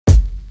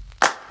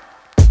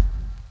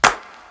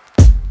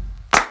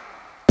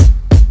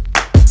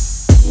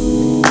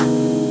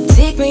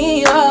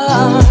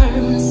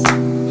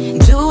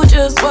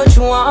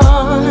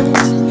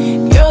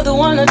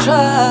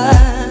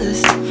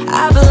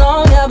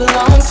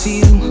to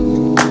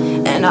you,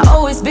 and I'll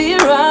always be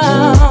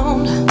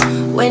around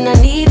when I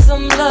need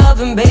some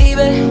loving,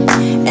 baby.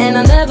 And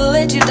I'll never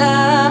let you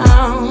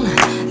down,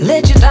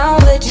 let you down,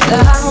 let you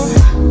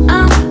down.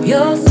 I'm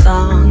your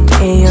song,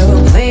 and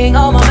you're playing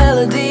all my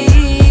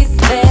melodies.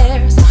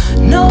 There's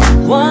no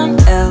one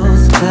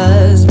else,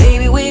 'cause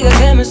baby we got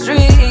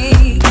chemistry.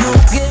 You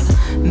give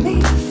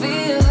me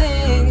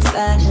feelings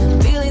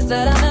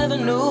that I never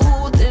knew.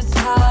 This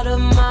heart of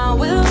mine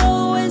will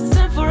always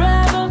and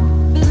forever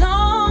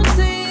belong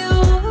to you.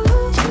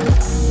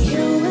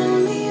 You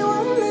and me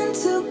were meant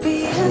to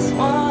be as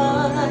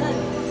one.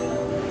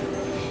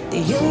 The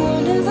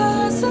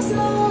universe has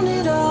known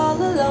it all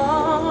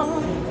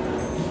along.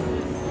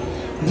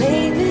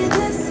 Maybe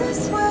this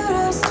is where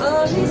our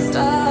story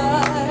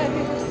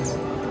starts.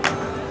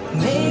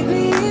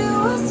 Maybe it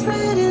was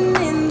written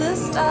in the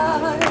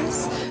stars,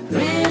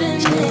 written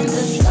in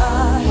the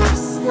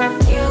stars.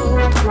 You,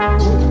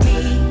 me,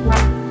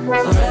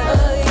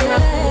 forever,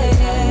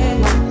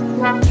 yeah.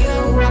 You,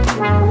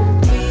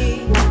 me,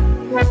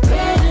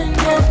 written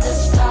in the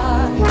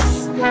stars.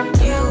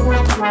 You,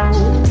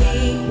 me,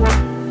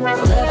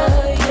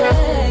 forever,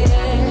 yeah.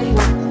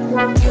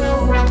 You,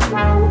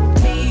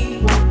 me.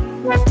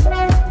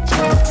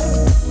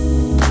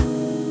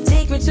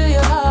 Take me to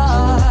your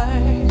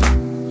heart,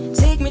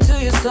 take me to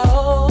your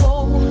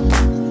soul.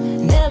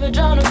 Never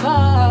drawn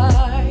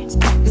apart,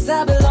 'cause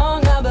I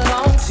belong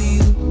to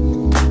you.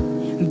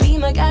 Be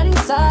my guiding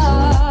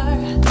star,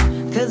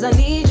 'cause I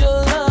need your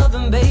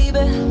loving,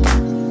 baby.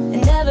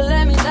 And never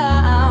let me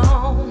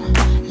down,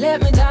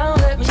 let me down,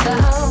 let me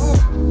down.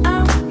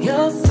 I'm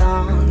your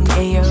song,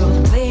 and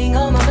you're playing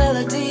all my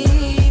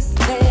melodies.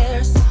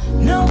 There's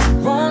no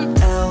one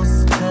else,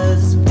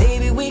 'cause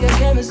baby we got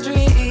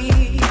chemistry.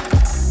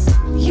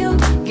 You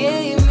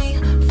gave me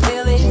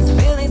feelings,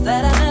 feelings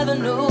that I never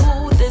knew.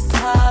 This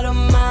heart of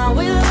mine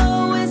will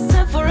always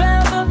and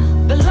forever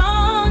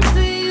belong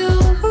to you.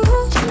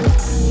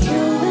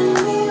 You and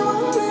me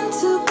were meant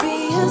to be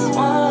as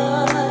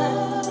one.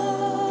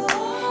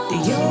 The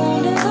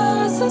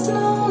universe has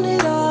known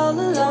it all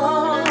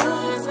along.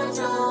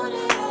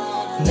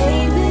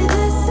 Maybe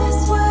this is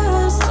where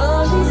our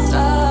story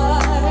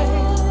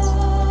starts.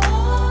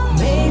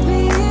 Maybe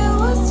it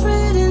was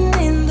written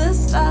in the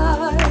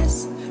stars,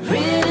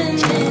 written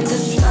in the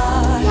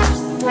stars.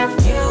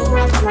 You,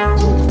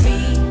 me,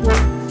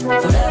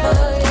 forever,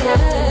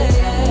 yeah.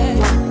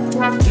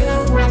 You,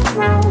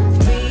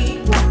 me,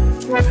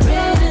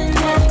 written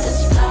in the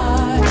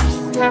stars.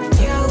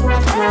 You,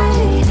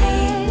 me,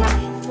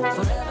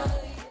 forever.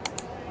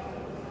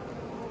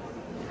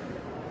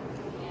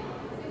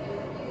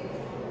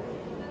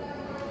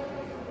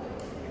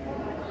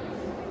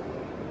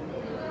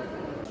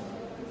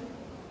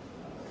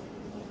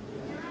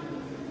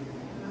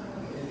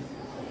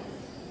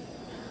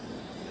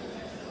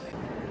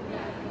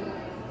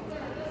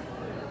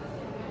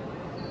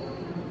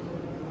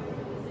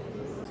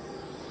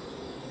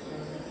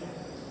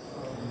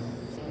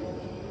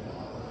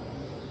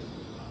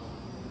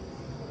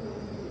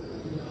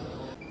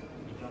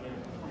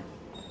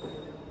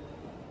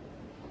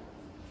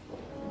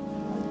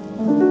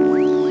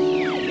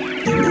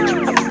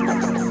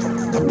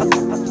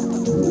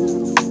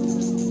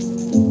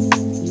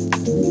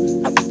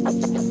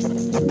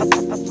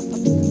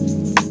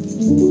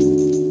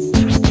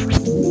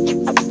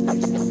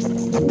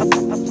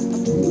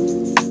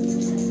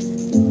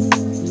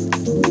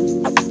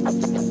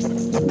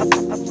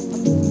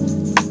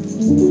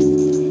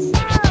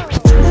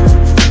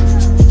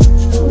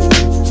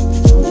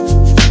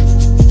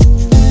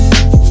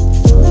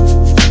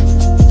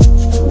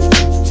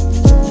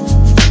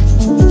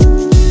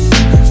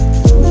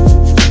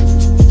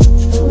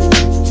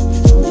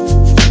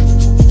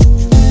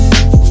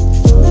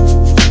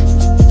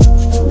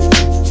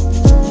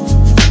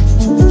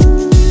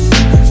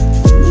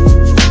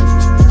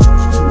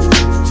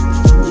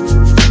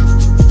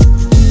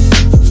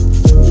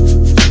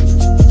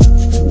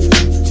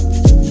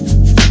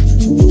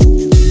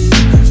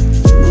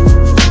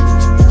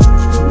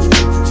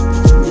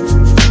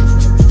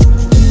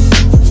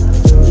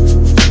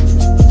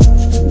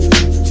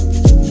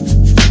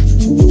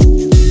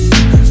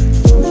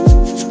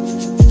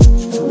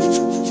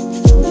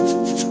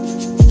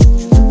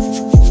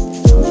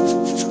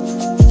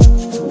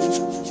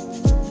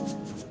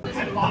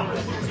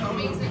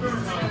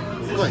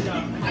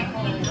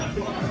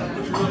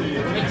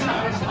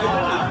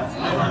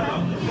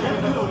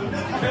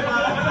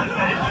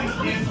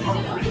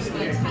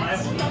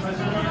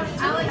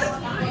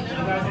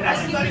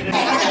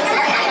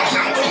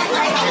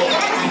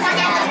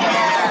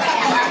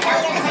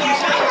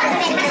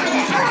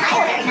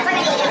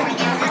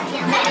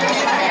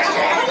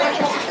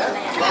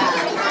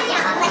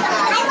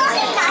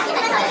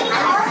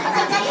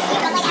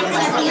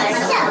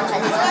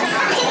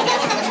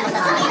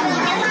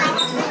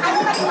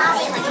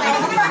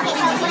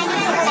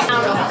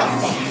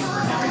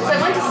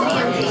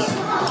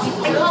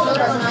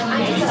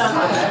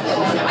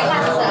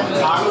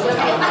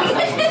 I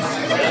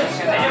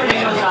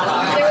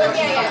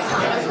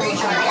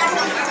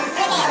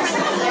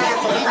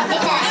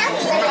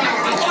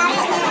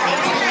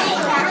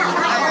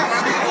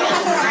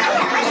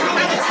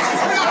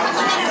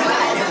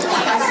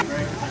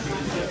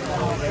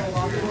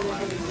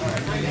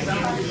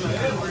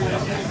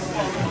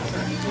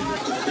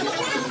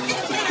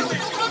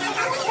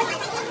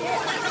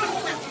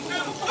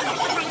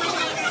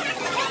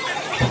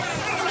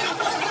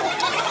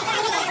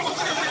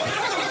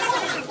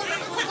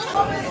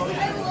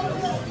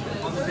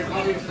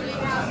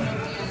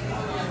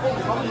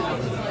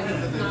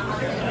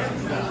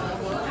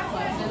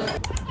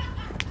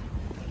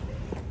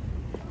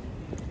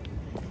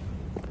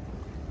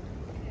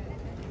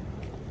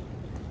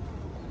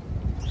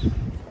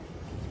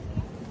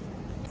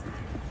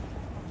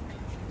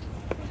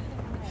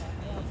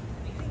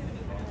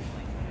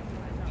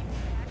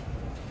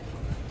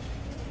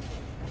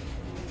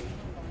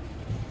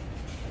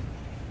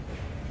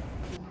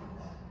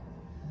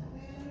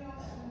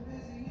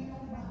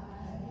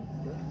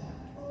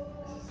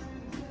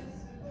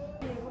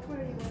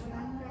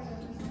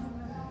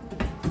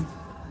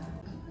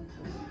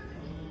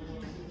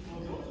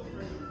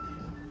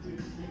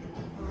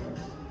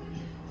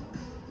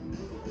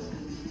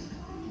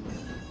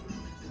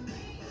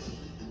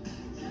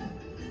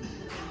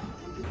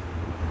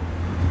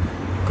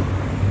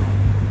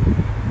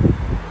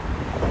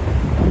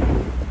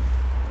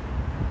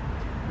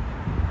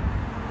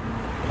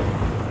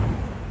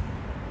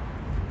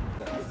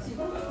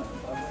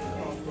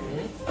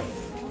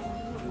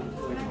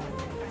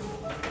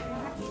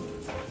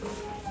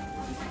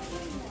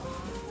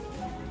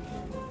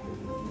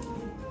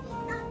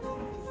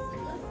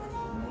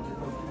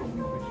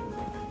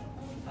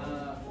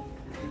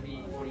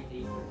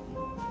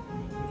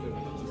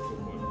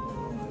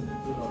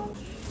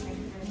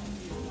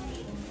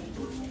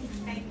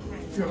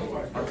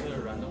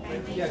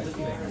Yeah, just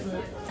make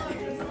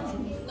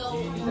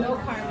no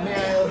carb. May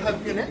I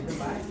have your name?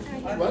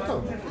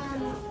 Welcome.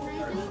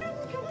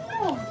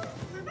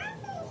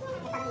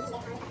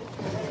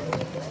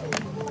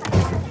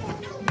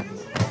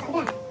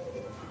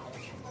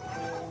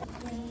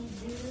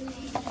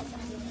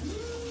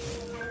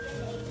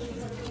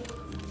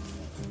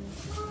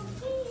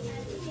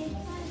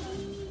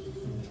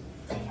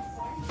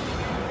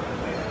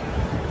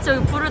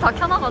 여기 불을 다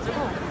켜놔가지고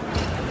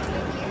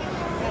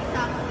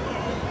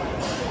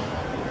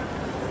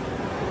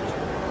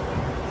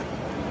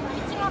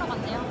찍어러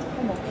갔네요.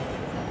 어머.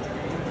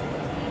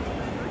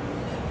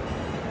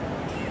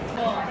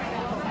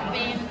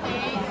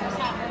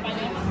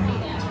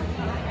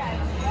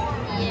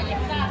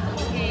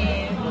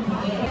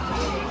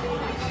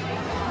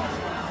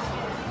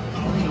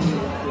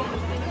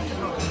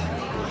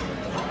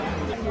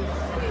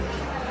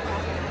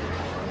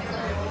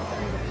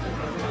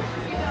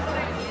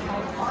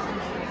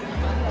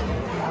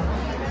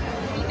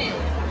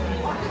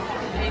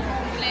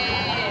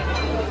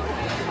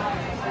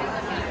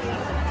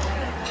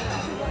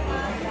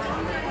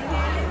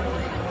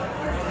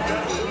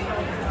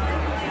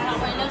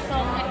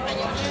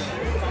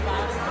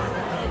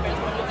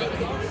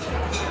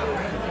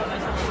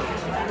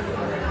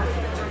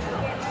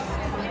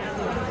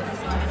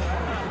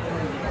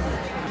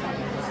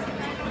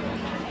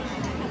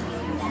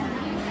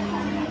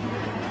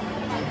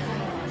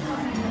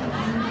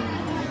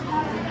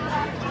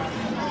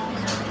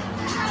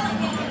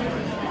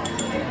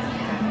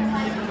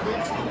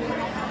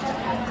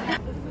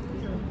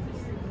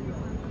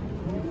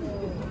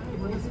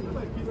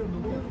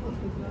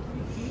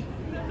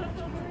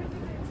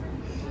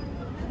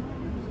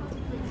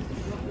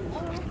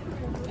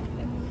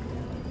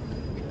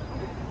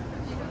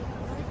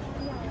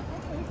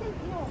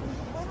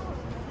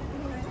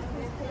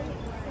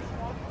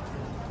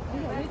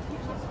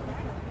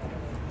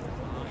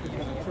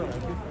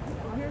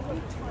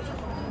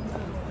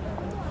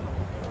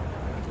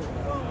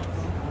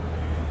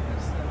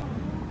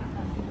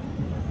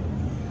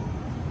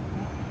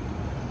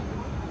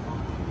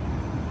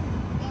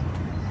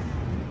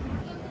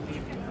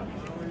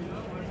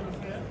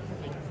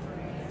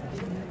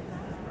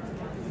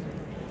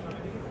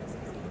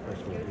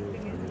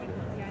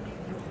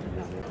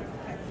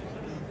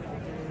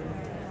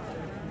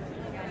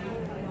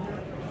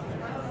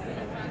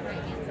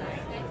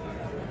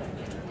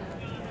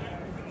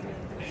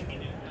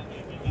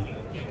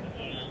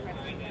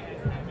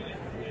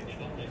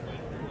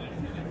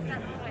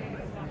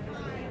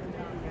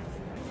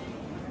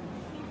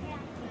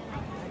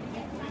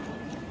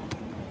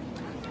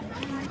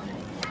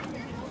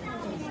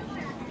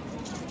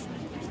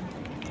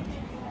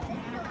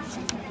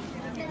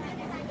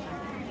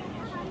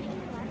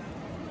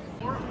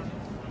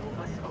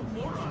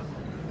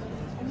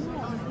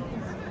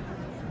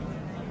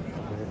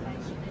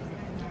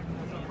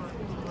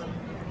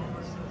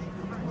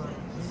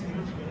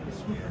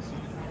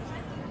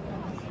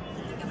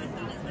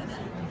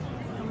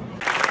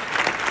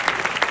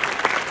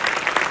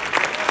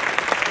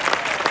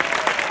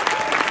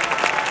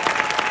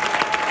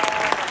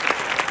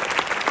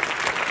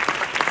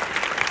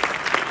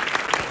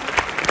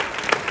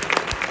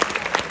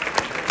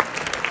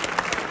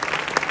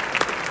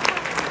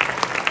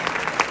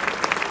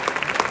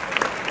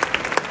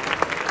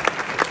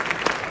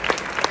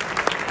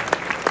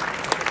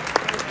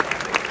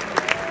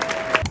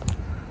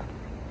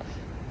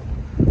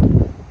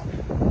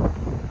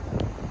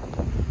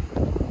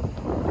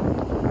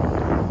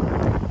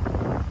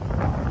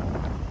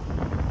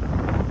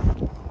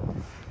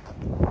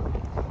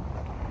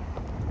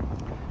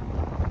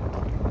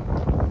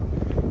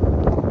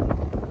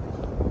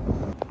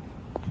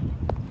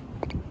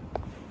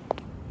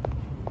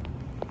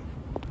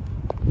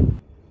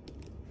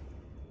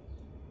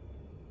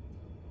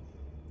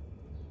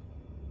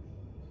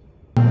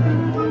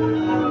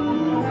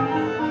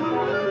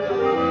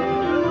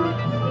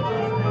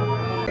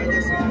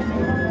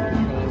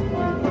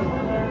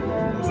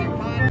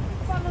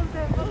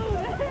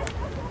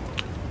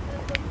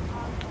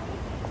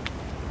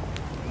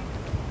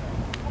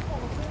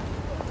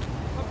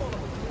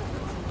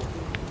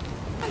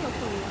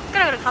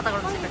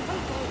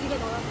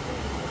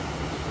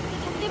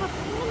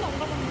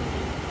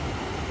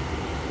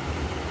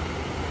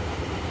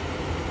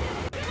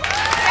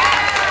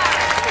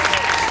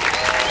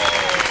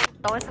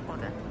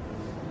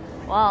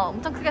 와,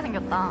 엄청 크게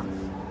생겼다.